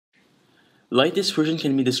Light dispersion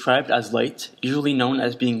can be described as light, usually known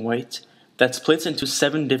as being white, that splits into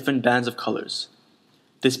 7 different bands of colors.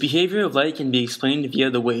 This behavior of light can be explained via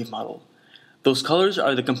the wave model. Those colors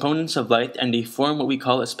are the components of light and they form what we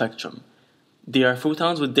call a spectrum. They are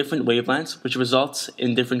photons with different wavelengths, which results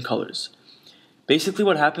in different colors. Basically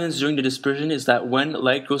what happens during the dispersion is that when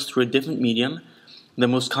light goes through a different medium, the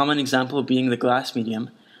most common example being the glass medium,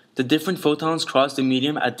 the different photons cross the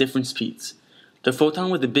medium at different speeds. The photon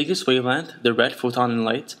with the biggest wavelength, the red photon in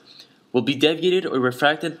light, will be deviated or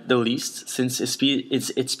refracted the least since its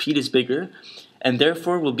speed is bigger, and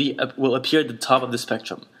therefore will appear at the top of the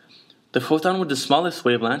spectrum. The photon with the smallest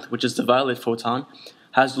wavelength, which is the violet photon,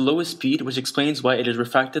 has the lowest speed, which explains why it is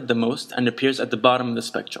refracted the most and appears at the bottom of the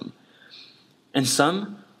spectrum. In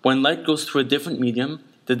sum, when light goes through a different medium,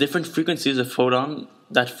 the different frequencies of photon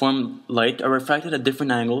that form light are refracted at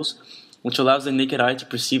different angles, which allows the naked eye to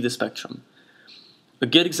perceive the spectrum. A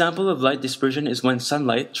good example of light dispersion is when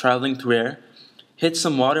sunlight, traveling through air, hits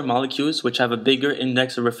some water molecules which have a bigger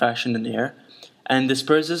index of refraction than air, and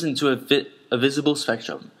disperses into a visible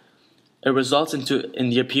spectrum. It results in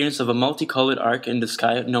the appearance of a multicolored arc in the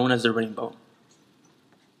sky known as the rainbow.